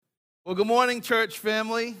Well, good morning, church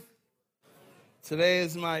family. Today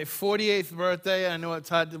is my 48th birthday. I know it's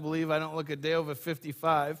hard to believe I don't look a day over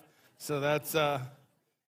 55, so that's, but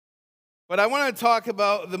I want to talk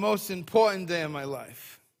about the most important day of my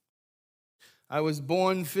life. I was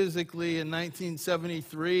born physically in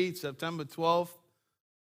 1973, September 12th,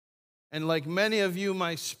 and like many of you,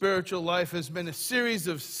 my spiritual life has been a series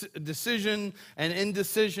of decision and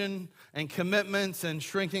indecision and commitments and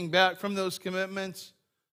shrinking back from those commitments.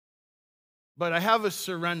 But I have a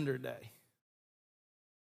surrender day.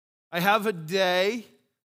 I have a day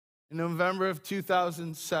in November of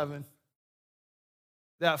 2007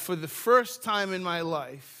 that for the first time in my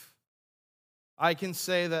life, I can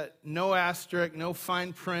say that no asterisk, no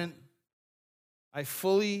fine print, I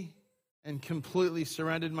fully and completely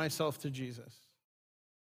surrendered myself to Jesus.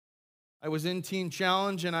 I was in Teen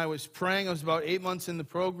Challenge and I was praying. I was about 8 months in the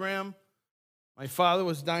program. My father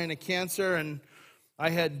was dying of cancer, and I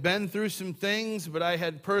had been through some things, but I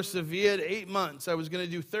had persevered 8 months. I was going to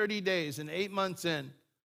do 30 days, and 8 months in,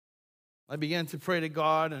 I began to pray to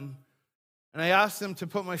God, and I asked Him to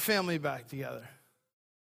put my family back together.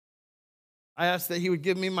 I asked that He would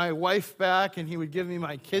give me my wife back, and He would give me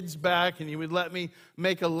my kids back, and He would let me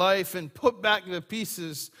make a life and put back the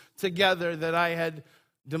pieces together that I had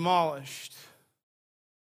demolished.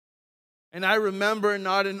 And I remember,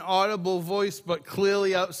 not an audible voice, but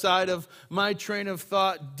clearly outside of my train of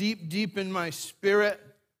thought, deep, deep in my spirit,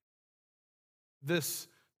 this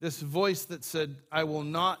voice that said, I will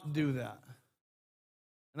not do that.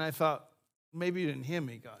 And I thought, maybe you didn't hear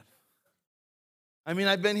me, God. I mean,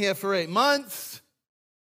 I've been here for 8 months.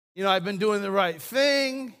 I've been doing the right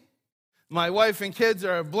thing. My wife and kids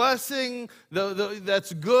are a blessing.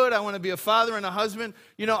 That's good. I want to be a father and a husband.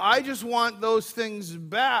 I just want those things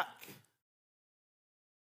back.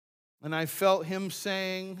 And I felt Him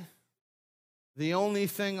saying, the only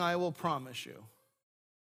thing I will promise you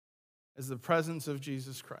is the presence of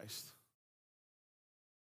Jesus Christ.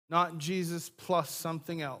 Not Jesus plus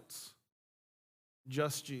something else.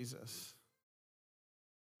 Just Jesus.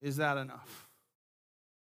 Is that enough?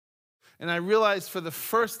 And I realized for the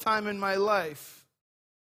first time in my life,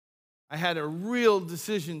 I had a real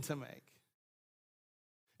decision to make.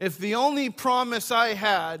 If the only promise I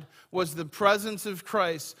had was the presence of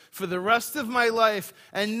Christ for the rest of my life,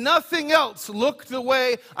 and nothing else looked the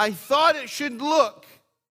way I thought it should look,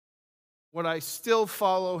 would I still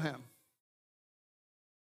follow Him?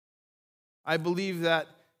 I believe that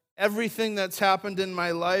everything that's happened in my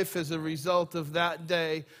life is a result of that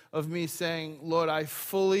day of me saying, Lord, I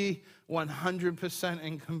fully, 100%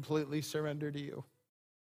 and completely surrender to You.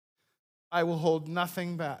 I will hold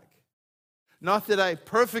nothing back. Not that I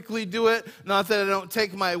perfectly do it, not that I don't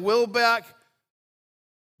take my will back,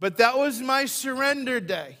 but that was my surrender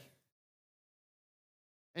day.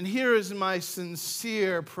 And here is my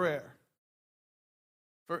sincere prayer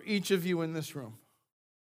for each of you in this room.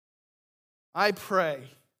 I pray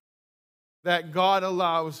that God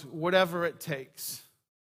allows whatever it takes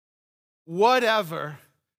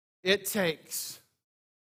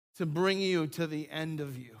to bring you to the end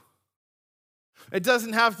of you. It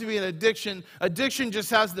doesn't have to be an addiction. Addiction just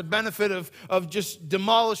has the benefit of just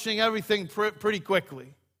demolishing everything pretty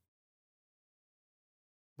quickly.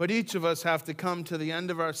 But each of us have to come to the end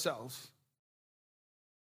of ourselves.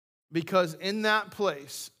 Because in that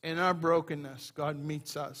place, in our brokenness, God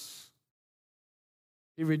meets us.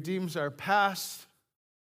 He redeems our past.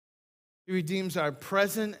 He redeems our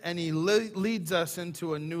present, and He leads us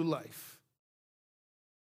into a new life.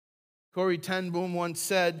 Corrie ten Boom once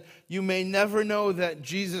said, you may never know that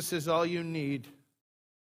Jesus is all you need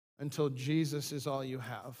until Jesus is all you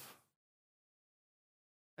have.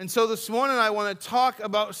 And so this morning I want to talk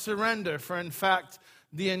about surrender, for in fact,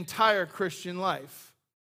 the entire Christian life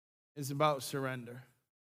is about surrender.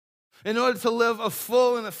 In order to live a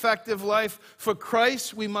full and effective life for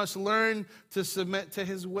Christ, we must learn to submit to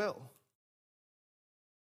His will.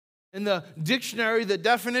 In the dictionary, the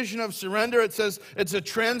definition of surrender, it says it's a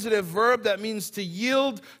transitive verb that means to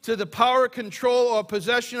yield to the power, control, or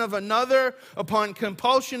possession of another upon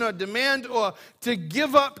compulsion or demand, or to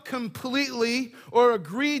give up completely or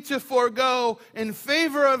agree to forego in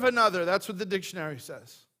favor of another. That's what the dictionary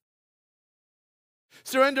says.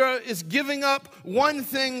 Surrender is giving up one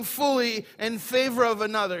thing fully in favor of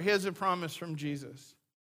another. Here's a promise from Jesus.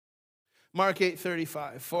 Mark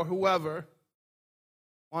 8:35, for whoever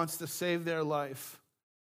wants to save their life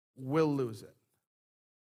will lose it.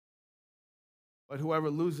 But whoever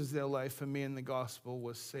loses their life for me and the gospel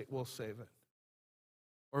will save it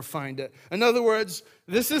or find it. In other words,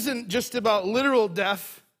 this isn't just about literal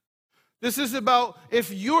death. This is about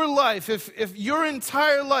if your life, if your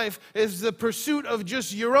entire life is the pursuit of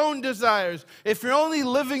just your own desires, if you're only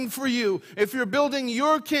living for you, if you're building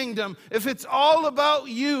your kingdom, if it's all about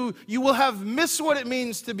you, you will have missed what it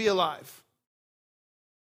means to be alive.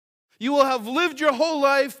 You will have lived your whole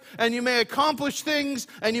life, and you may accomplish things,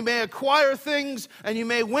 and you may acquire things, and you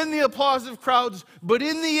may win the applause of crowds, but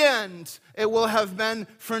in the end, it will have been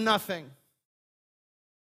for nothing.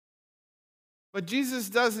 But Jesus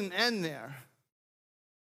doesn't end there.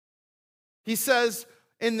 He says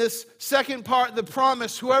in this second part, the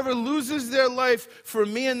promise, whoever loses their life for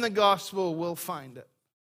me and the gospel will find it.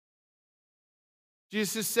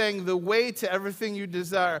 Jesus is saying the way to everything you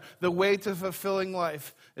desire, the way to fulfilling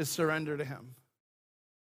life is surrender to him.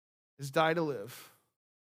 Is die to live.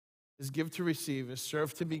 Is give to receive. Is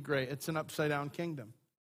serve to be great. It's an upside down kingdom.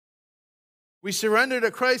 We surrender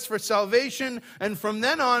to Christ for salvation, and from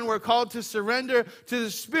then on, we're called to surrender to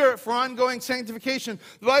the Spirit for ongoing sanctification.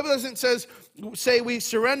 The Bible doesn't say we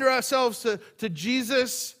surrender ourselves to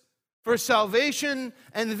Jesus for salvation,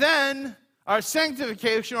 and then our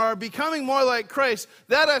sanctification, or our becoming more like Christ,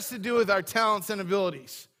 that has to do with our talents and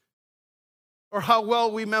abilities, or how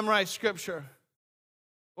well we memorize Scripture,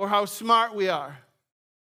 or how smart we are.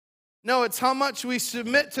 No, it's how much we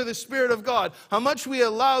submit to the Spirit of God, how much we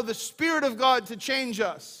allow the Spirit of God to change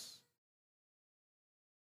us.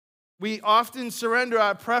 We often surrender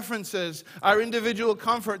our preferences, our individual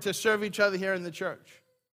comfort to serve each other here in the church.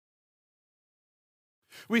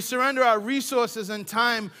 We surrender our resources and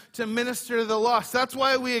time to minister to the lost. That's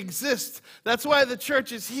why we exist. That's why the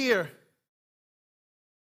church is here,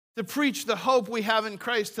 to preach the hope we have in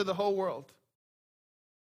Christ to the whole world.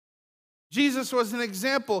 Jesus was an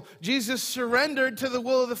example. Jesus surrendered to the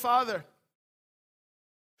will of the Father.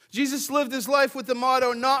 Jesus lived his life with the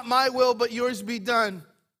motto, not my will, but yours be done.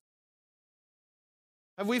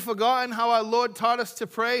 Have we forgotten how our Lord taught us to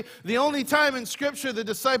pray? The only time in Scripture the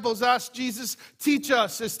disciples asked Jesus, teach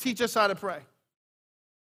us how to pray.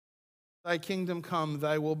 Thy kingdom come,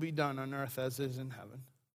 thy will be done on earth as is in heaven.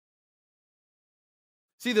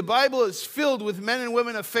 See, the Bible is filled with men and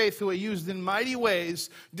women of faith who are used in mighty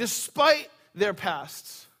ways despite their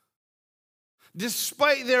pasts,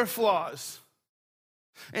 despite their flaws.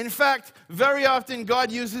 In fact, very often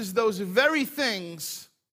God uses those very things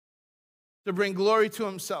to bring glory to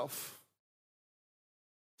himself,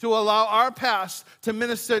 to allow our past to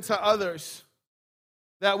minister to others,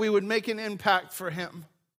 that we would make an impact for him.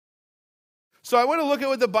 So I want to look at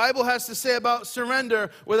what the Bible has to say about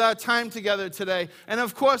surrender with our time together today. And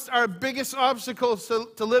of course, our biggest obstacle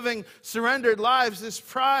to living surrendered lives is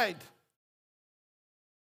pride.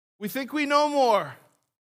 We think we know more,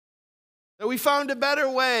 that we found a better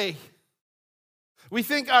way. We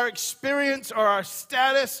think our experience or our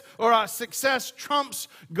status or our success trumps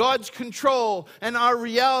God's control and our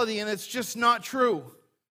reality, and it's just not true.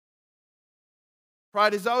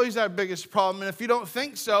 Pride is always our biggest problem, and if you don't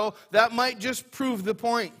think so, that might just prove the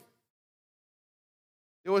point.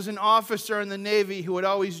 There was an officer in the Navy who had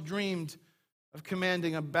always dreamed of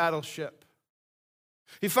commanding a battleship.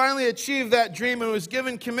 He finally achieved that dream and was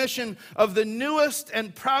given commission of the newest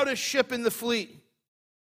and proudest ship in the fleet.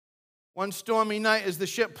 One stormy night, as the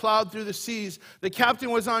ship plowed through the seas, the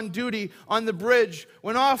captain was on duty on the bridge.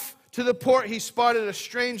 When off to the port, he spotted a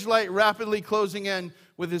strange light rapidly closing in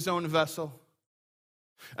with his own vessel.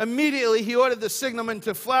 Immediately, he ordered the signalman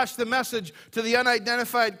to flash the message to the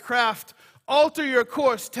unidentified craft, alter your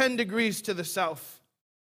course 10 degrees to the south.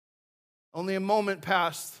 Only a moment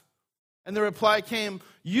passed, and the reply came,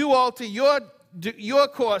 you alter your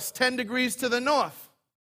course 10 degrees to the north.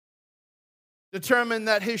 Determined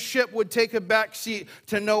that his ship would take a back seat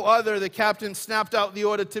to no other, the captain snapped out the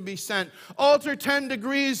order to be sent. Alter 10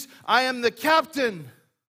 degrees, I am the captain.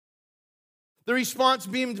 The response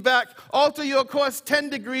beamed back, alter your course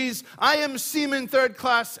 10 degrees, I am Seaman Third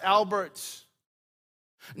Class Alberts.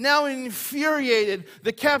 Now infuriated,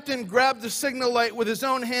 the captain grabbed the signal light with his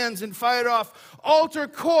own hands and fired off, alter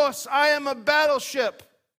course, I am a battleship.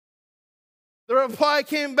 The reply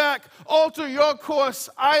came back, alter your course,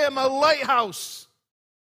 I am a lighthouse.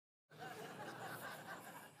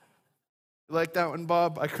 You like that one,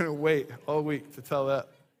 Bob? I couldn't wait all week to tell that.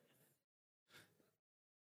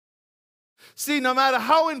 See, no matter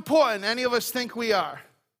how important any of us think we are,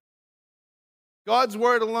 God's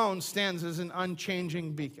word alone stands as an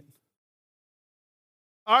unchanging beacon.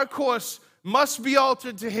 Our course must be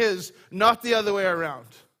altered to his, not the other way around.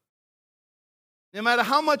 No matter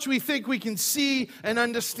how much we think we can see and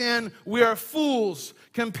understand, we are fools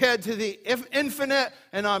compared to the infinite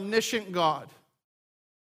and omniscient God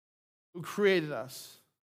who created us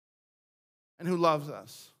and who loves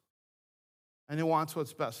us. and He wants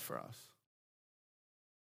what's best for us.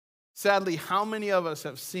 Sadly, how many of us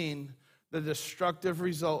have seen the destructive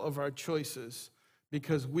result of our choices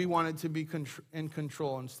because we wanted to be in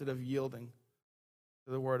control instead of yielding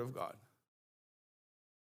to the Word of God?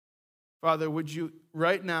 Father, would you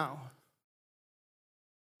right now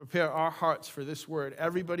prepare our hearts for this word?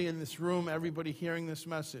 Everybody in this room, everybody hearing this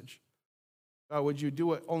message, God, would you do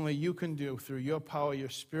what only you can do through your power, your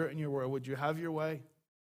Spirit, and your word? Would you have your way?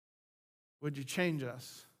 Would you change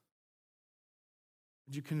us?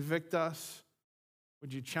 Would you convict us?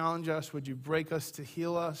 Would you challenge us? Would you break us to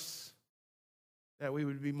heal us? That we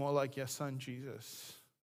would be more like your Son, Jesus.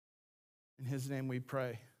 In His name we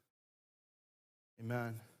pray.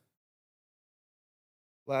 Amen.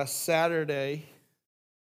 Last Saturday,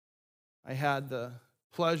 I had the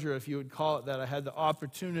pleasure, if you would call it that, I had the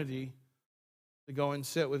opportunity to go and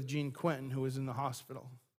sit with Jean Quinton, who was in the hospital.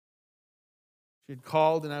 She had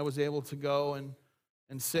called, and I was able to go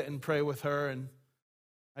and sit and pray with her. And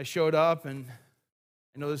I showed up, and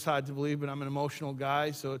I know this is hard to believe, but I'm an emotional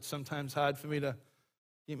guy, so it's sometimes hard for me to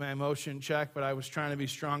keep my emotion in check, but I was trying to be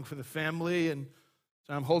strong for the family, and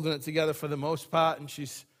so I'm holding it together for the most part, and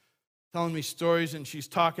she's telling me stories, and she's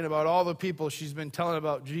talking about all the people she's been telling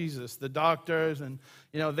about Jesus, the doctors, and,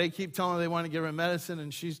 they keep telling her they want to give her medicine,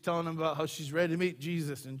 and she's telling them about how she's ready to meet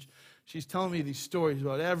Jesus, and she's telling me these stories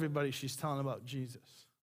about everybody she's telling about Jesus.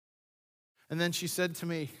 And then she said to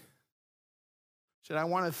me, she said, I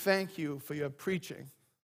want to thank you for your preaching,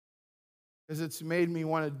 because it's made me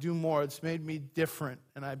want to do more. It's made me different.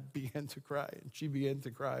 And I began to cry, and she began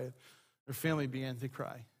to cry, and her family began to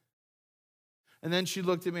cry. And then she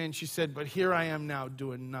looked at me and she said, but here I am now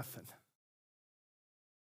doing nothing.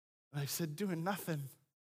 And I said, doing nothing?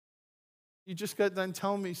 You just got done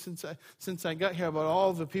telling me since I got here about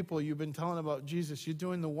all the people you've been telling about Jesus. You're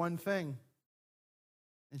doing the one thing.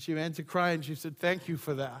 And she began to cry, and she said, thank you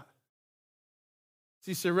for that.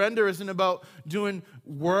 See, surrender isn't about doing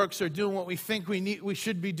works or doing what we think we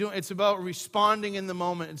should be doing. It's about responding in the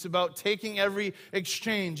moment. It's about taking every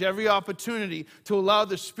exchange, every opportunity to allow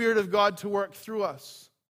the Spirit of God to work through us.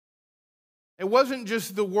 It wasn't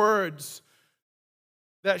just the words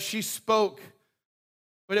that she spoke,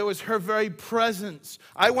 but it was her very presence.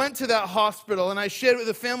 I went to that hospital and I shared with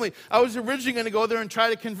the family. I was originally going to go there and try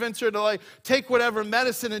to convince her to take whatever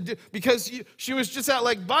medicine and do, because she was just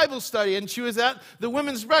at Bible study, and she was at the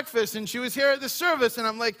women's breakfast, and she was here at the service, and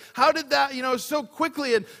I'm like, how did that, so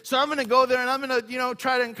quickly? And so I'm going to go there and I'm going to,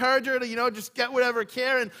 try to encourage her to, just get whatever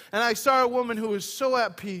care. And I saw a woman who was so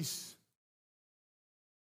at peace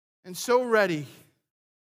and so ready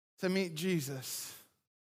to meet Jesus.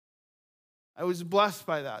 I was blessed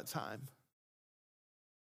by that time.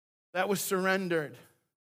 That was surrendered.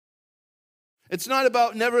 It's not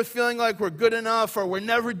about never feeling like we're good enough or we're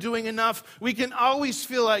never doing enough. We can always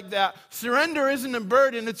feel like that. Surrender isn't a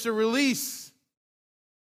burden, it's a release.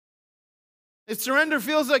 If surrender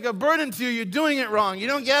feels like a burden to you, you're doing it wrong. You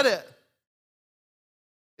don't get it.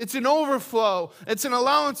 It's an overflow. It's an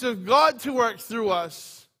allowance of God to work through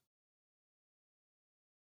us.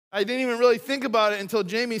 I didn't even really think about it until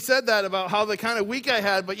Jamie said that about how the kind of week I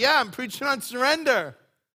had. But yeah, I'm preaching on surrender.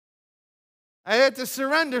 I had to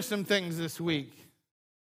surrender some things this week.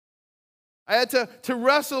 I had to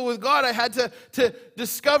wrestle with God. I had to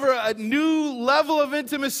discover a new level of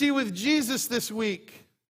intimacy with Jesus this week.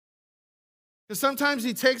 Because sometimes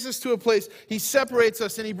He takes us to a place, He separates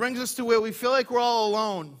us, and He brings us to where we feel like we're all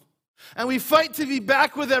alone. And we fight to be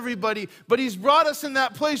back with everybody, but He's brought us in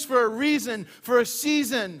that place for a reason, for a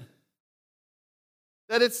season.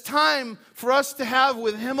 That it's time for us to have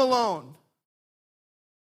with Him alone.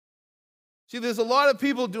 See, there's a lot of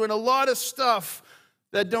people doing a lot of stuff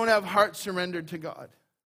that don't have heart surrendered to God.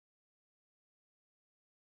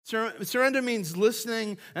 Surrender means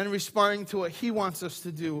listening and responding to what He wants us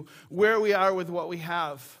to do, where we are with what we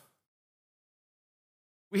have.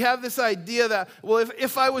 We have this idea that, well,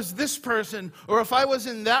 if I was this person, or if I was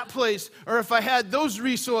in that place, or if I had those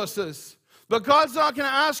resources. But God's not going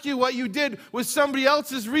to ask you what you did with somebody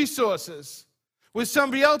else's resources, with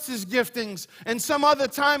somebody else's giftings, and some other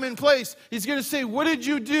time and place. He's going to say, what did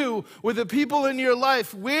you do with the people in your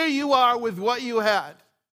life, where you are with what you had?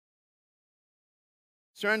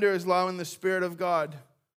 Surrender is allowing the Spirit of God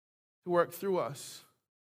to work through us.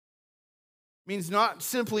 Means not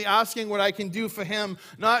simply asking what I can do for Him.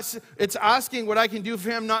 It's asking what I can do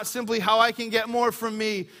for Him, not simply how I can get more from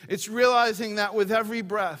me. It's realizing that with every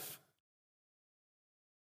breath,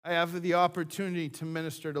 I have the opportunity to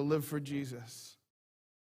minister, to live for Jesus.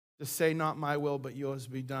 To say, not my will, but yours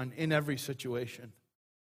be done in every situation.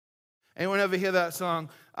 Anyone ever hear that song?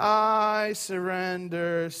 I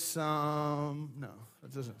surrender some. No,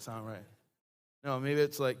 that doesn't sound right. No, maybe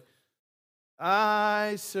it's like,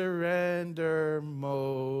 I surrender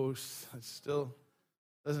most. It still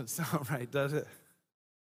doesn't sound right, does it?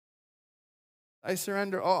 I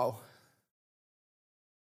surrender all.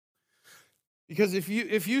 Because if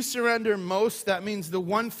you surrender most, that means the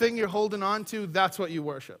one thing you're holding on to, that's what you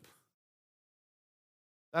worship.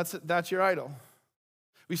 That's your idol.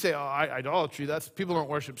 We say, oh, idolatry, people don't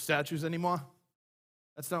worship statues anymore.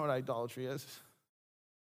 That's not what idolatry is.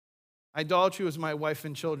 Idolatry was my wife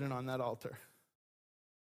and children on that altar.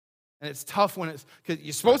 And it's tough when because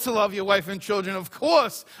you're supposed to love your wife and children, of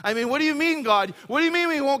course. I mean, what do you mean, God? What do you mean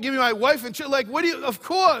we won't give me my wife and children? Of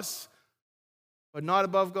course. But not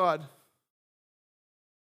above God.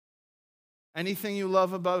 Anything you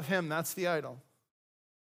love above him, that's the idol.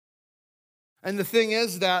 And the thing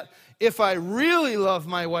is that if I really love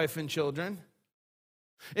my wife and children,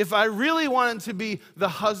 if I really wanted to be the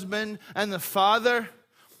husband and the father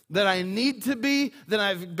that I need to be, that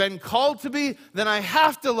I've been called to be, then I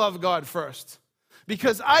have to love God first.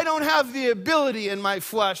 Because I don't have the ability in my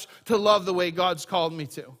flesh to love the way God's called me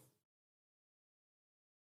to.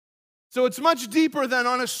 So it's much deeper than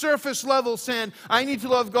on a surface level saying, I need to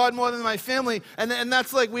love God more than my family. And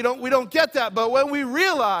that's like, we don't get that. But when we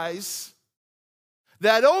realize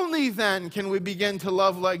that only then can we begin to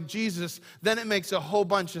love like Jesus, then it makes a whole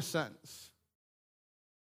bunch of sense.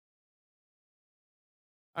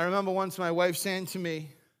 I remember once my wife saying to me,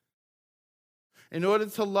 in order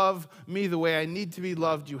to love me the way I need to be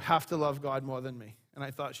loved, you have to love God more than me. And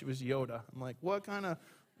I thought she was Yoda. I'm like, what kind of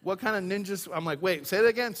ninjas? I'm like, wait, say that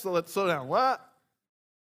again, so let's slow down. What?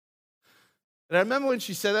 And I remember when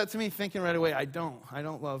she said that to me, thinking right away, I don't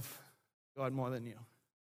love God more than you.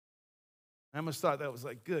 I almost thought that was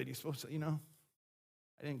like, good, you're supposed to,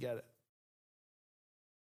 I didn't get it.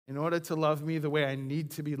 In order to love me the way I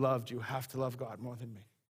need to be loved, you have to love God more than me.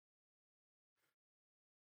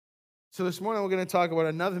 So this morning we're going to talk about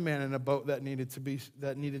another man in a boat that needed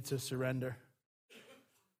to surrender.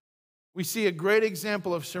 We see a great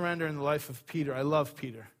example of surrender in the life of Peter. I love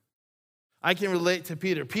Peter. I can relate to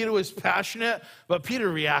Peter. Peter was passionate, but Peter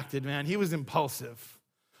reacted, man. He was impulsive.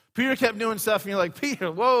 Peter kept doing stuff, and you're like,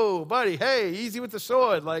 Peter, whoa, buddy, hey, easy with the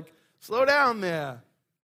sword. Like, slow down there.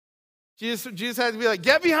 Jesus had to be like,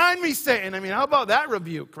 get behind me, Satan. I mean, how about that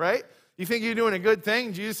rebuke, right? You think you're doing a good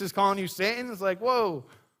thing? Jesus is calling you Satan? It's like, whoa.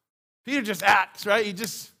 Peter just acts, right?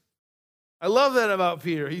 I love that about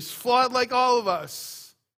Peter. He's flawed like all of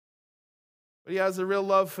us. But he has a real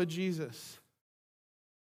love for Jesus.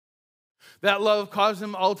 That love caused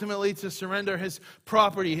him ultimately to surrender his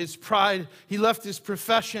property, his pride. He left his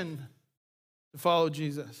profession to follow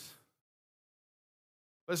Jesus.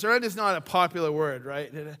 But surrender is not a popular word,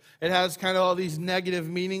 right? It has kind of all these negative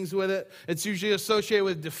meanings with it. It's usually associated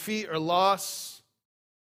with defeat or loss.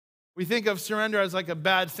 We think of surrender as like a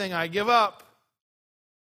bad thing. I give up.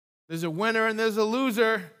 There's a winner and there's a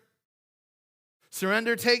loser.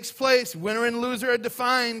 Surrender takes place. Winner and loser are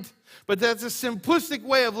defined. But that's a simplistic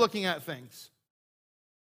way of looking at things.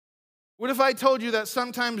 What if I told you that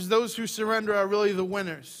sometimes those who surrender are really the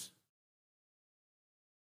winners?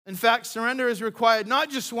 In fact, surrender is required not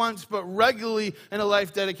just once, but regularly in a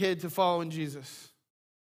life dedicated to following Jesus.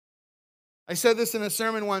 I said this in a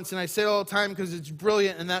sermon once, and I say it all the time because it's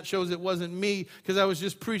brilliant, and that shows it wasn't me because I was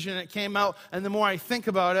just preaching and it came out, and the more I think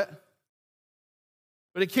about it,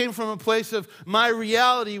 but it came from a place of my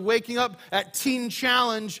reality, waking up at Teen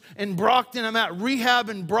Challenge in Brockton. I'm at rehab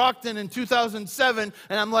in Brockton in 2007,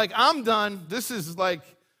 and I'm like, I'm done. This is like,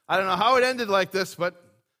 I don't know how it ended like this, but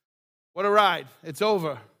what a ride. It's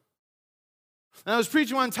over. And I was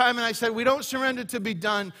preaching one time, and I said, we don't surrender to be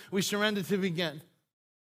done. We surrender to begin.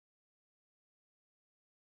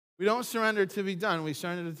 We don't surrender to be done. We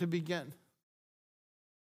surrender to begin.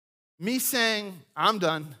 Me saying, I'm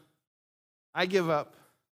done. I give up.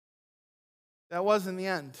 That wasn't the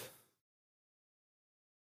end.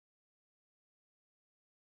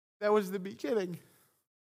 That was the beginning.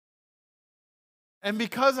 And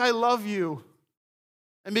because I love you,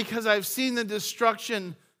 and because I've seen the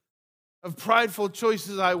destruction of prideful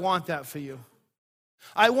choices, I want that for you.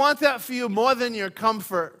 I want that for you more than your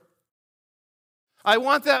comfort. I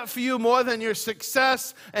want that for you more than your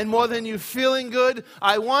success and more than you feeling good.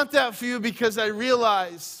 I want that for you because I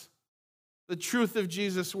realize the truth of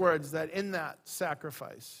Jesus' words, that in that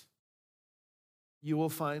sacrifice, you will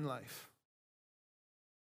find life.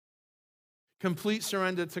 Complete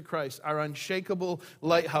surrender to Christ, our unshakable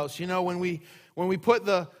lighthouse. You know, when we put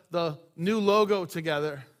the new logo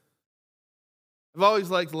together, I've always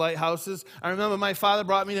liked lighthouses. I remember my father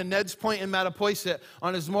brought me to Ned's Point in Mattapoisett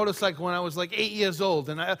on his motorcycle when I was like 8 years old.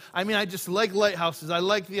 And I just like lighthouses. I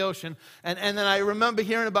like the ocean. And then I remember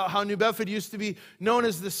hearing about how New Bedford used to be known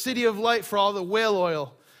as the city of light for all the whale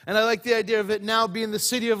oil. And I like the idea of it now being the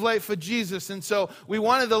city of light for Jesus. And so we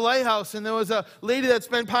wanted the lighthouse. And there was a lady that's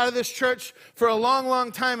been part of this church for a long,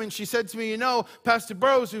 long time. And she said to me, you know, Pastor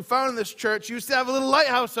Burroughs, who founded this church, used to have a little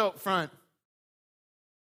lighthouse out front.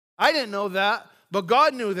 I didn't know that. But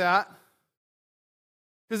God knew that,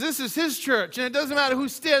 because this is his church, and it doesn't matter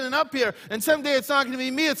who's standing up here. And someday it's not going to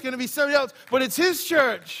be me, it's going to be somebody else, but it's his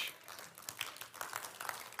church.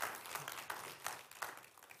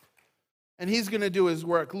 And he's going to do his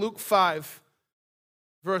work. Luke 5,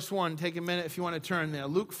 verse 1. Take a minute if you want to turn there.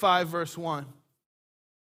 Luke 5, verse 1.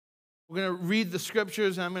 We're going to read the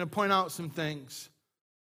scriptures, and I'm going to point out some things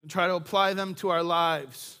and try to apply them to our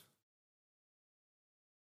lives.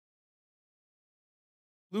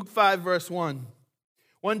 Luke 5, verse 1.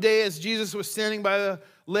 One day as Jesus was standing by the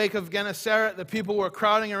lake of Gennesaret, the people were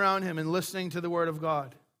crowding around him and listening to the word of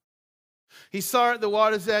God. He saw at the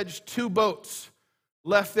water's edge 2 boats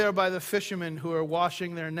left there by the fishermen who were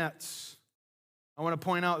washing their nets. I want to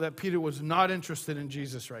point out that Peter was not interested in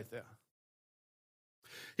Jesus right there.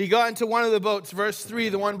 He got into one of the boats, verse 3,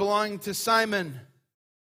 the one belonging to Simon.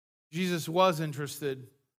 Jesus was interested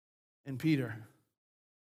in Peter,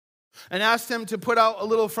 and asked him to put out a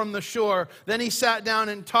little from the shore. Then he sat down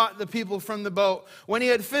and taught the people from the boat. When he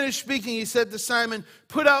had finished speaking, he said to Simon,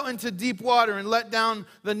 "Put out into deep water and let down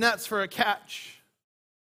the nets for a catch."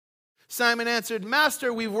 Simon answered,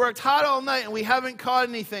 "Master, we've worked hard all night and we haven't caught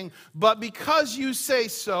anything. But because you say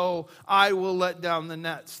so, I will let down the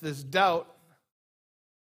nets." There's doubt,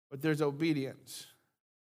 but there's obedience.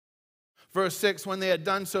 Verse 6, when they had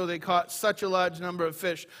done so, they caught such a large number of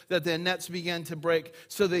fish that their nets began to break.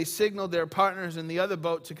 So they signaled their partners in the other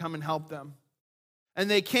boat to come and help them. And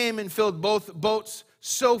they came and filled both boats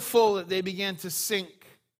so full that they began to sink.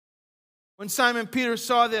 When Simon Peter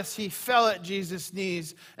saw this, he fell at Jesus'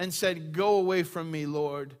 knees and said, "Go away from me,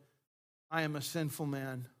 Lord. I am a sinful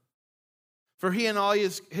man." For he and all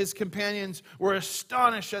his companions were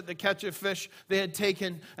astonished at the catch of fish they had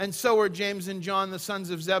taken, and so were James and John, the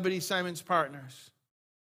sons of Zebedee, Simon's partners.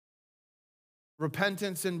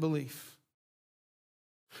 Repentance and belief.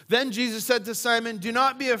 Then Jesus said to Simon, "Do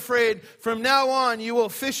not be afraid. From now on you will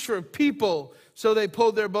fish for people." So they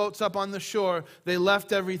pulled their boats up on the shore. They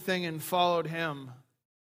left everything and followed him.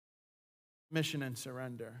 Mission and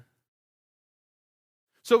surrender.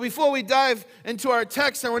 So before we dive into our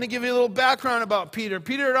text, I want to give you a little background about Peter.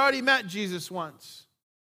 Peter had already met Jesus once.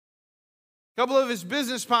 A couple of his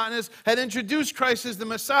business partners had introduced Christ as the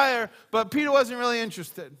Messiah, but Peter wasn't really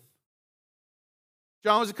interested.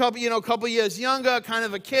 John was a couple years younger, kind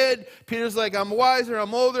of a kid. Peter's like, "I'm wiser,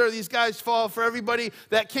 I'm older." These guys fall for everybody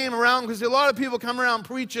that came around, because a lot of people come around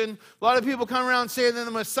preaching. A lot of people come around saying they're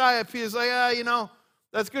the Messiah. Peter's like,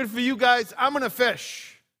 that's good for you guys. I'm going to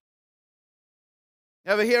fish.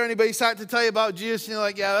 You ever hear anybody start to tell you about Jesus, and you're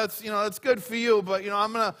like, "Yeah, that's good for you, but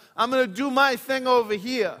I'm gonna do my thing over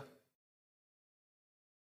here."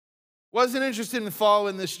 Wasn't interested in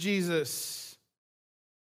following this Jesus.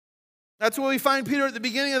 That's where we find Peter at the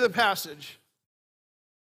beginning of the passage.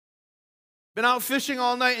 Been out fishing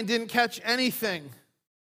all night and didn't catch anything.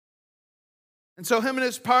 And so him and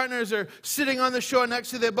his partners are sitting on the shore next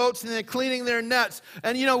to their boats, and they're cleaning their nets.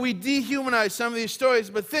 And we dehumanize some of these stories,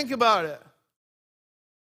 but think about it.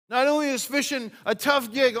 Not only is fishing a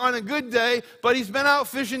tough gig on a good day, but he's been out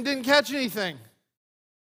fishing, didn't catch anything.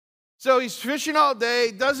 So he's fishing all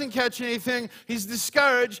day, doesn't catch anything, he's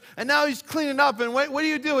discouraged, and now he's cleaning up. And what do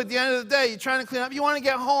you do at the end of the day? You're trying to clean up, you want to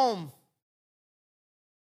get home.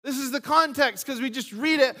 This is the context, because we just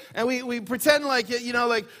read it and we pretend like it,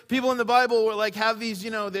 like people in the Bible were like, have these, they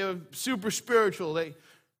were super spiritual.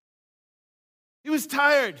 He was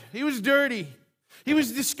tired, he was dirty, he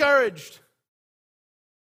was discouraged.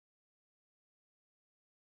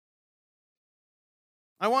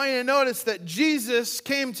 I want you to notice that Jesus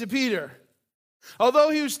came to Peter.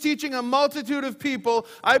 Although he was teaching a multitude of people,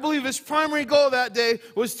 I believe his primary goal that day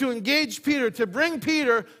was to engage Peter, to bring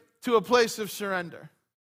Peter to a place of surrender.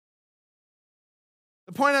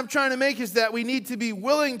 The point I'm trying to make is that we need to be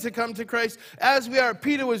willing to come to Christ as we are.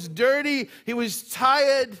 Peter was dirty. He was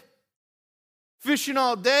tired, fishing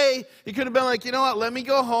all day. He could have been like, let me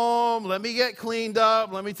go home. Let me get cleaned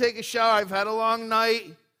up. Let me take a shower. I've had a long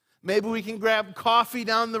night. Maybe we can grab coffee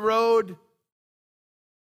down the road.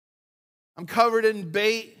 I'm covered in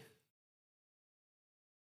bait.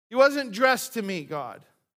 He wasn't dressed to meet God.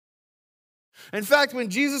 In fact,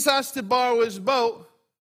 when Jesus asked to borrow his boat,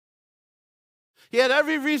 He had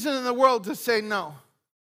every reason in the world to say no.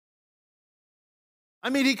 I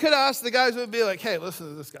mean, he could ask the guys would be like, hey, listen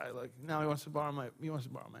to this guy. Like, now he wants to borrow my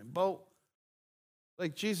boat.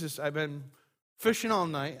 Like, Jesus, I've been fishing all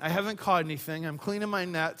night. I haven't caught anything. I'm cleaning my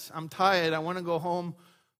nets. I'm tired. I want to go home.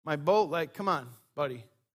 My boat, like, come on, buddy.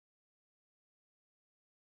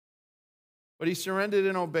 But he surrendered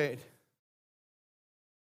and obeyed.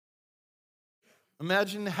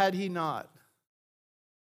 Imagine had he not.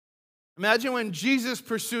 Imagine when Jesus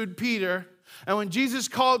pursued Peter, and when Jesus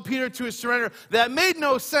called Peter to his surrender, that made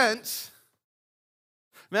no sense.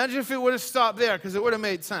 Imagine if it would have stopped there, because it would have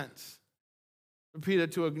made sense for Peter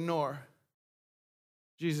to ignore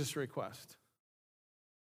Jesus' request.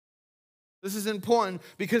 This is important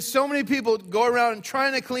because so many people go around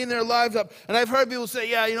trying to clean their lives up. And I've heard people say,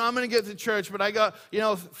 yeah, I'm going to get to church, but I got,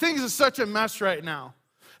 things are such a mess right now.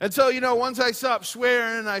 And so, once I stop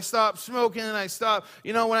swearing and I stop smoking and I stop,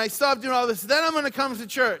 when I stop doing all this, then I'm going to come to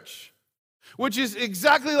church. Which is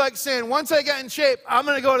exactly like saying, once I get in shape, I'm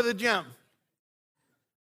going to go to the gym.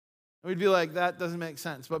 We'd be like, that doesn't make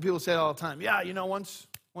sense. But people say it all the time. Yeah, once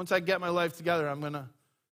I get my life together, I'm going to.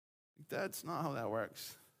 That's not how that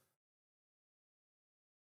works.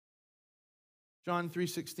 John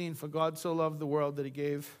 3:16, for God so loved the world that he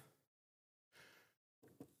gave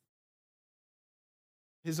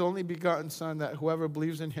his only begotten Son, that whoever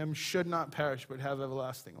believes in him should not perish but have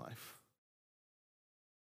everlasting life.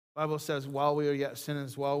 The Bible says, while we were yet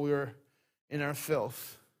sinners, while we were in our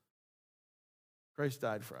filth, Christ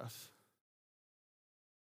died for us.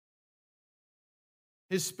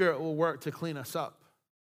 His Spirit will work to clean us up.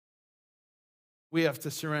 We have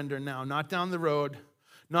to surrender now, not down the road,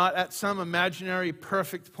 not at some imaginary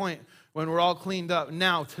perfect point when we're all cleaned up.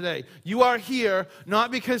 Now, today. You are here not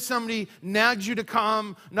because somebody nagged you to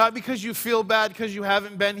come, not because you feel bad because you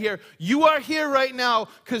haven't been here. You are here right now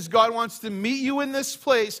because God wants to meet you in this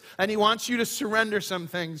place and he wants you to surrender some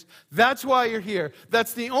things. That's why you're here.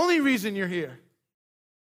 That's the only reason you're here.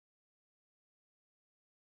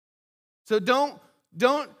 So don't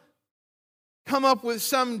come up with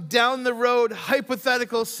some down the road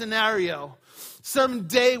hypothetical scenario. Some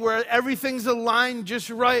day where everything's aligned just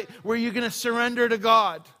right, where you're going to surrender to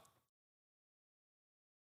God.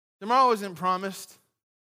 Tomorrow isn't promised.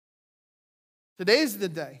 Today's the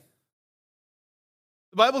day.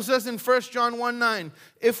 The Bible says in 1 John 1:9,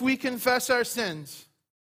 if we confess our sins,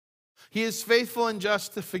 he is faithful and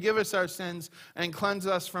just to forgive us our sins and cleanse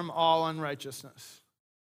us from all unrighteousness.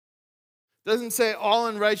 It doesn't say all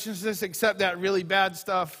unrighteousness except that really bad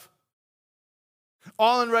stuff.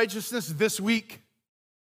 All unrighteousness this week.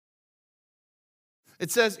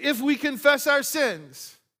 It says, if we confess our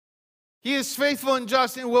sins, he is faithful and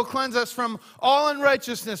just and will cleanse us from all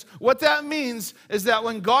unrighteousness. What that means is that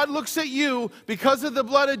when God looks at you, because of the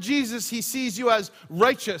blood of Jesus, he sees you as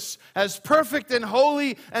righteous, as perfect and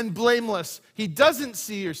holy and blameless. He doesn't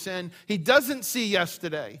see your sin. He doesn't see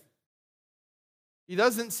yesterday. He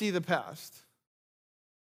doesn't see the past.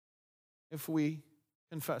 If we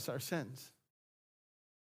confess our sins.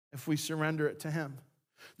 If we surrender it to him.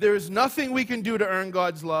 There is nothing we can do to earn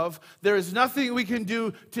God's love. There is nothing we can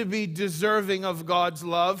do to be deserving of God's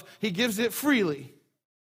love. He gives it freely.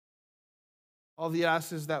 All he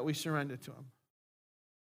asks is that we surrender to him.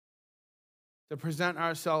 To present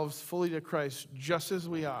ourselves fully to Christ just as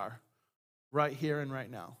we are, right here and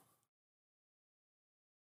right now.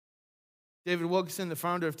 David Wilkerson, the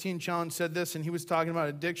founder of Teen Challenge, said this, and he was talking about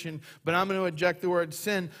addiction, but I'm going to eject the word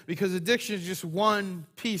sin because addiction is just one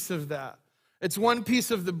piece of that. It's one piece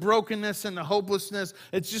of the brokenness and the hopelessness.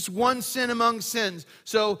 It's just one sin among sins.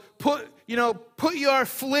 So put your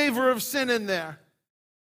flavor of sin in there.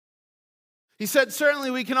 He said, certainly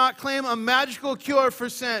we cannot claim a magical cure for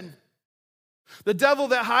sin. The devil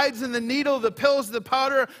that hides in the needle, the pills, the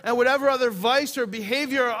powder, and whatever other vice or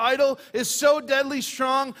behavior or idol is so deadly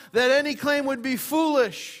strong that any claim would be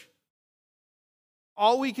foolish.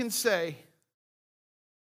 All we can say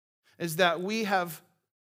is that we have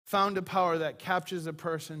found a power that captures a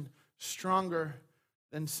person stronger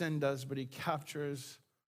than sin does, but he captures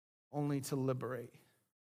only to liberate.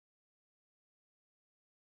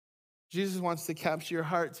 Jesus wants to capture your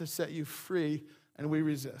heart to set you free, and we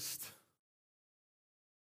resist.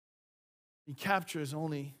 He captures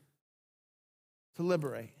only to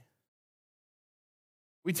liberate.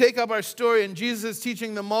 We take up our story, and Jesus is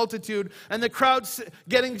teaching the multitude, and the crowd's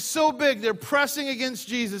getting so big, they're pressing against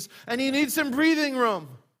Jesus, and he needs some breathing room.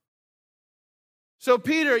 So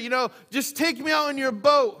Peter, just take me out in your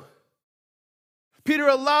boat. Peter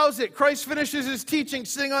allows it. Christ finishes his teaching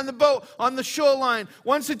sitting on the boat on the shoreline.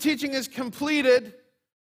 Once the teaching is completed,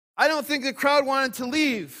 I don't think the crowd wanted to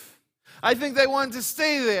leave. I think they wanted to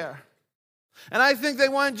stay there. And I think they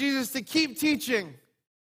wanted Jesus to keep teaching.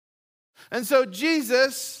 And so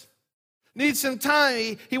Jesus needs some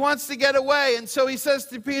time. He wants to get away. And so he says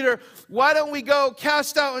to Peter, why don't we go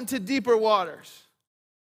cast out into deeper waters?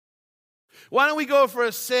 Why don't we go for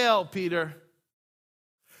a sail, Peter?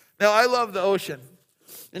 Now, I love the ocean.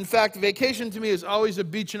 In fact, vacation to me is always a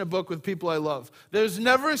beach and a book with people I love. There's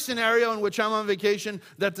never a scenario in which I'm on vacation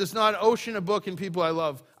that there's not an ocean, a book, and people I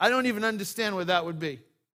love. I don't even understand what that would be.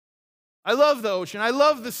 I love the ocean. I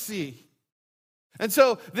love the sea. And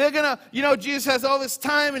so they're going to, Jesus has all this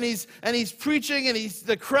time and he's preaching and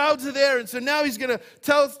the crowds are there. And so now he's going to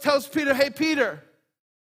tells Peter, hey, Peter,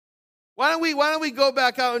 why don't we go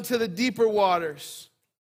back out into the deeper waters?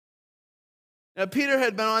 Now, Peter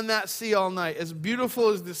had been on that sea all night. As beautiful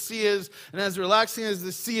as the sea is and as relaxing as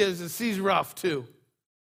the sea's rough too.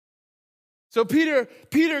 So Peter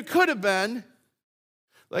could have been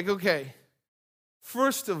like, okay,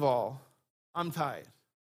 first of all, I'm tired.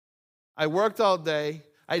 I worked all day.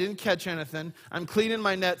 I didn't catch anything. I'm cleaning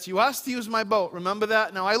my nets. You asked to use my boat. Remember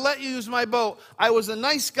that? Now, I let you use my boat. I was a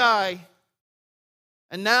nice guy.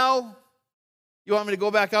 And now, you want me to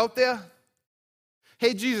go back out there?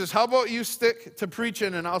 Hey, Jesus, how about you stick to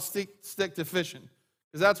preaching and I'll stick to fishing?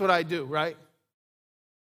 Because that's what I do, right?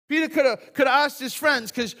 Peter could have asked his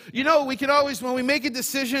friends, because, we can always, when we make a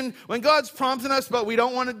decision, when God's prompting us, but we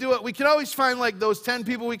don't want to do it, we can always find like those 10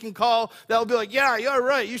 people we can call that'll be like, yeah, you're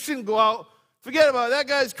right, you shouldn't go out. Forget about it. That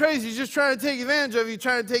guy's crazy. He's just trying to take advantage of you,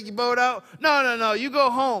 trying to take your boat out. No, you go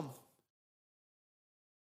home.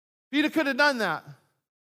 Peter could have done that.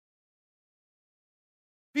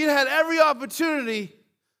 Peter had every opportunity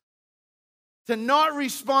to not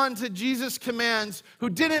respond to Jesus' commands, who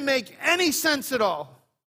didn't make any sense at all.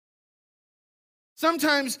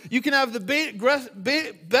 Sometimes you can have the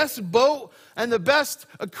best boat and the best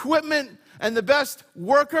equipment and the best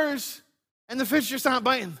workers, and the fish just aren't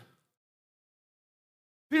biting.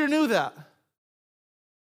 Peter knew that.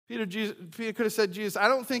 Peter could have said, Jesus, I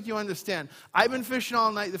don't think you understand. I've been fishing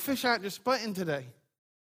all night. The fish aren't just biting today.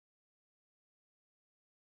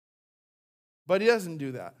 But he doesn't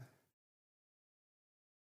do that.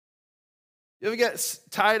 You ever get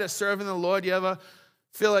tired of serving the Lord? You ever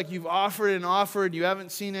feel like you've offered, you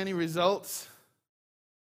haven't seen any results?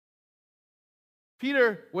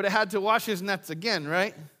 Peter would have had to wash his nets again,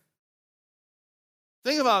 right?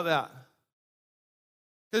 Think about that.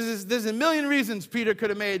 There's a million reasons Peter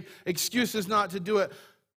could have made excuses not to do it.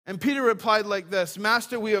 And Peter replied like this,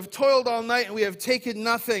 Master, we have toiled all night and we have taken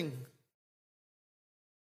nothing.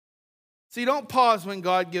 See, don't pause when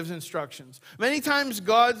God gives instructions. Many times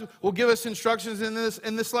God will give us instructions in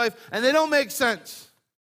this life, and they don't make sense.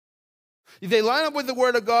 They line up with the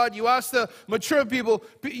Word of God. You ask the mature people,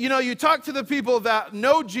 you talk to the people that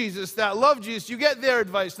know Jesus, that love Jesus, you get their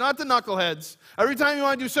advice, not the knuckleheads. Every time you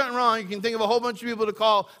want to do something wrong, you can think of a whole bunch of people to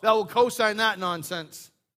call that will co-sign that nonsense.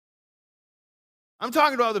 I'm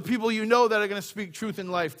talking about the people you know that are going to speak truth in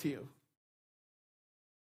life to you.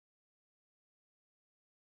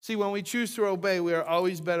 See, when we choose to obey, we are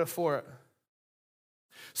always better for it.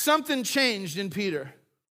 Something changed in Peter.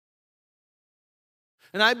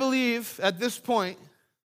 And I believe at this point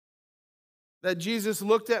that Jesus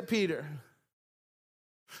looked at Peter.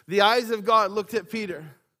 The eyes of God looked at Peter.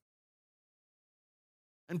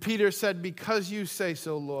 And Peter said, because you say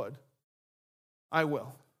so, Lord, I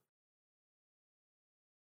will.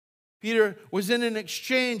 Peter was in an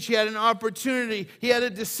exchange. He had an opportunity. He had a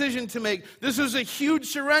decision to make. This was a huge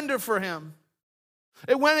surrender for him.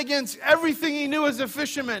 It went against everything he knew as a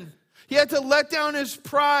fisherman. He had to let down his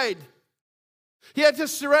pride. He had to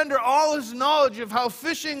surrender all his knowledge of how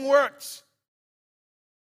fishing works.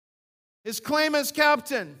 His claim as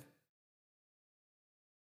captain.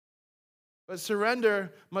 But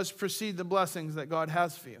surrender must precede the blessings that God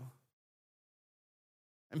has for you.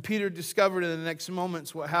 And Peter discovered in the next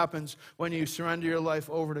moments what happens when you surrender your life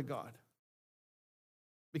over to God.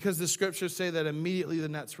 Because the scriptures say that immediately the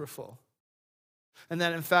nets were full. And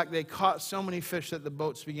that, in fact, they caught so many fish that the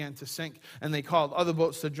boats began to sink. And they called other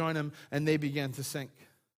boats to join them, and they began to sink.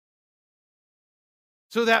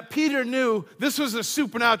 So that Peter knew this was a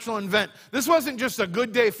supernatural event. This wasn't just a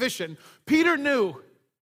good day fishing. Peter knew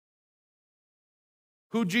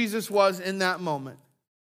who Jesus was in that moment.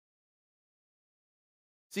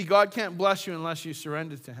 See, God can't bless you unless you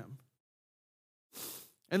surrender to him.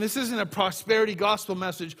 And this isn't a prosperity gospel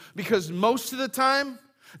message, because most of the time,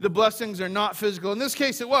 the blessings are not physical. In this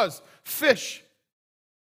case, it was fish.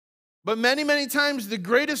 But many, many times, the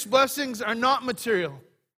greatest blessings are not material.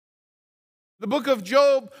 The book of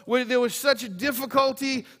Job, where there was such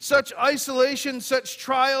difficulty, such isolation, such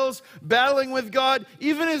trials, battling with God.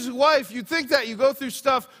 Even his wife, you think that you go through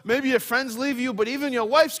stuff, maybe your friends leave you, but even your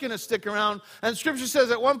wife's going to stick around. And Scripture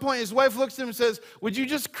says at one point, his wife looks at him and says, would you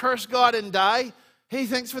just curse God and die? Hey,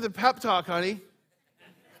 thanks for the pep talk, honey.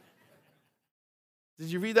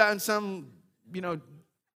 Did you read that in some,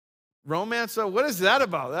 romance? So what is that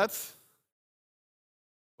about?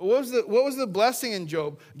 What was the blessing in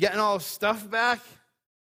Job? Getting all his stuff back?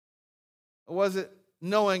 Or was it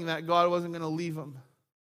knowing that God wasn't going to leave him?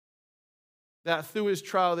 That through his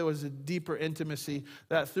trial there was a deeper intimacy.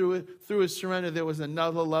 That through his surrender there was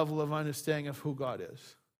another level of understanding of who God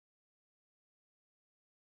is.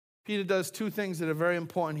 Peter does two things that are very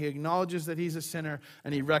important. He acknowledges that he's a sinner,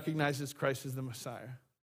 and he recognizes Christ as the Messiah.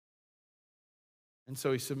 And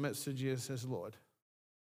so he submits to Jesus as Lord.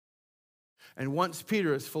 And once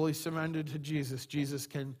Peter is fully surrendered to Jesus, Jesus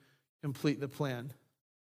can complete the plan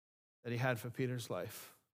that he had for Peter's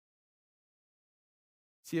life.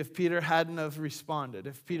 See, if Peter hadn't have responded,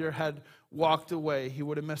 if Peter had walked away, he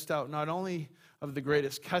would have missed out not only of the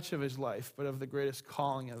greatest catch of his life, but of the greatest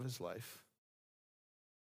calling of his life.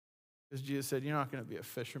 Because Jesus said, you're not going to be a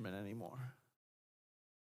fisherman anymore.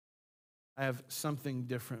 I have something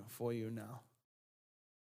different for you now.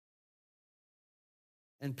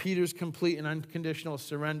 And Peter's complete and unconditional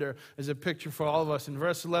surrender is a picture for all of us. In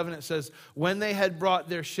verse 11 it says, when they had brought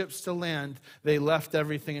their ships to land, they left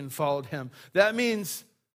everything and followed him. That means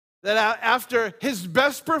that after his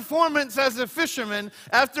best performance as a fisherman,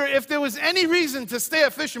 if there was any reason to stay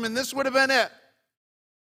a fisherman, this would have been it.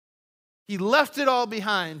 He left it all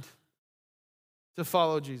behind to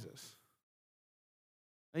follow Jesus.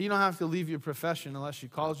 Now, you don't have to leave your profession unless she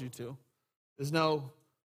calls you to. There's no...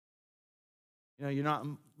 you're not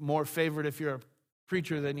more favored if you're a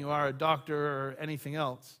preacher than you are a doctor or anything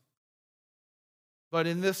else. But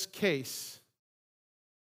in this case,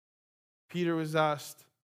 Peter was asked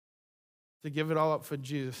to give it all up for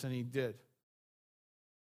Jesus, and he did.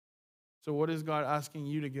 So what is God asking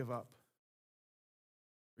you to give up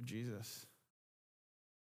for Jesus?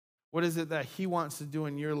 What is it that he wants to do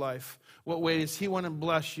in your life? What way does he want to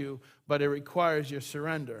bless you, but it requires your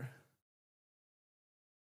surrender?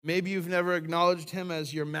 Maybe you've never acknowledged him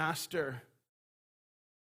as your master.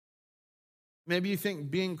 Maybe you think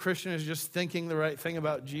being Christian is just thinking the right thing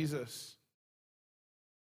about Jesus.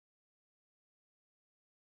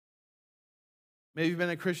 Maybe you've been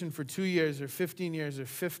a Christian for 2 years or 15 years or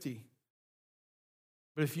 50.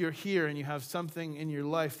 But if you're here and you have something in your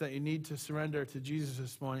life that you need to surrender to Jesus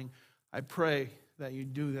this morning, I pray that you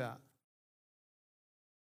do that.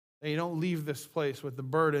 That you don't leave this place with the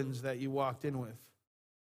burdens that you walked in with.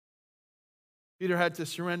 Peter had to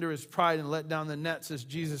surrender his pride and let down the nets as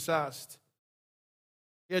Jesus asked.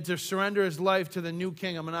 He had to surrender his life to the new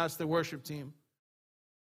king. I'm going to ask the worship team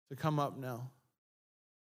to come up now.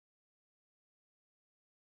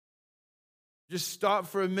 Just stop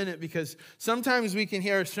for a minute, because sometimes we can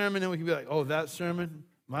hear a sermon and we can be like, oh, that sermon?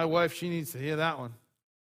 My wife, she needs to hear that one.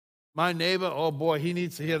 My neighbor, oh boy, he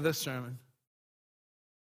needs to hear this sermon.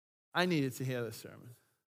 I needed to hear this sermon.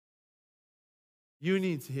 You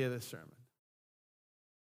need to hear this sermon.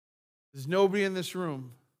 There's nobody in this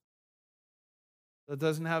room that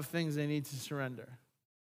doesn't have things they need to surrender.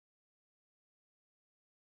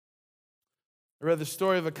 I read the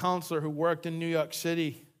story of a counselor who worked in New York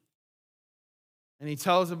City, and he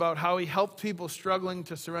tells about how he helped people struggling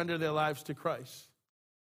to surrender their lives to Christ.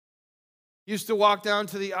 He used to walk down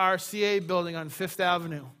to the RCA building on Fifth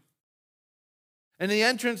Avenue. And the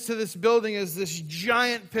entrance to this building is this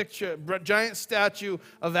giant statue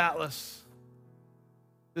of Atlas.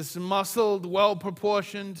 This muscled,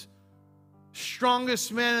 well-proportioned,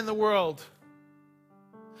 strongest man in the world.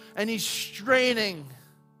 And he's straining,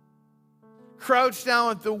 crouched down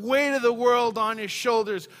with the weight of the world on his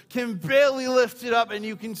shoulders, can barely lift it up, and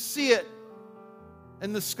you can see it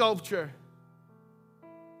in the sculpture.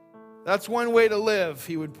 That's one way to live,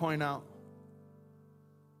 he would point out.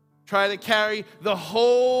 Try to carry the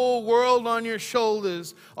whole world on your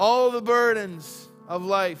shoulders, all the burdens of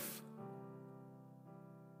life.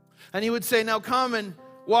 And he would say, now come and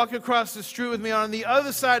walk across the street with me. On the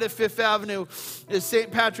other side of Fifth Avenue is St.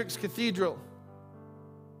 Patrick's Cathedral.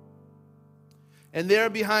 And there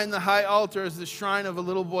behind the high altar is the shrine of a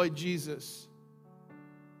little boy, Jesus,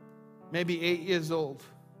 maybe 8 years old.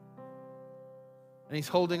 And he's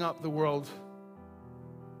holding up the world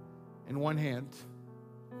in one hand.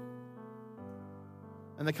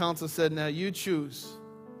 And the council said, now you choose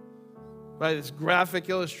by this graphic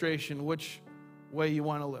illustration which way you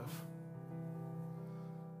want to live.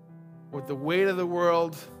 With the weight of the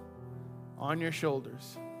world on your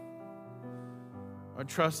shoulders, or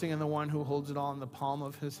trusting in the one who holds it all in the palm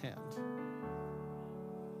of his hand.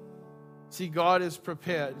 See, God is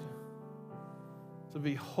prepared to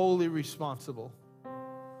be wholly responsible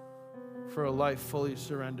for a life fully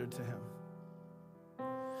surrendered to him.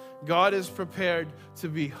 God is prepared to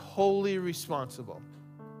be wholly responsible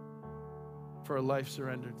for a life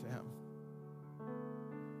surrendered to him.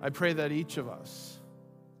 I pray that each of us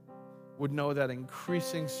would know that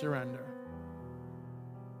increasing surrender,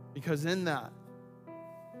 because in that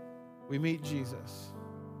we meet Jesus.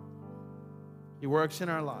 He works in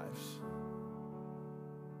our lives,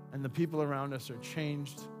 and the people around us are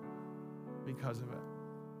changed because of it.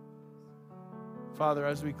 Father,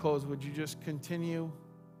 as we close, would you just continue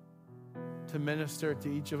to minister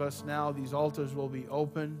to each of us now? These altars will be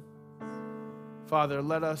open. Father,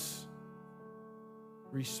 let us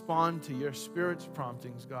respond to your Spirit's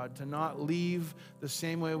promptings, God, to not leave the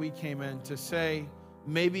same way we came in, to say,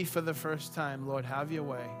 maybe for the first time, Lord, have your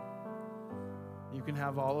way. You can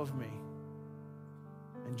have all of me.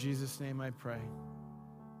 In Jesus' name I pray.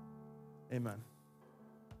 Amen.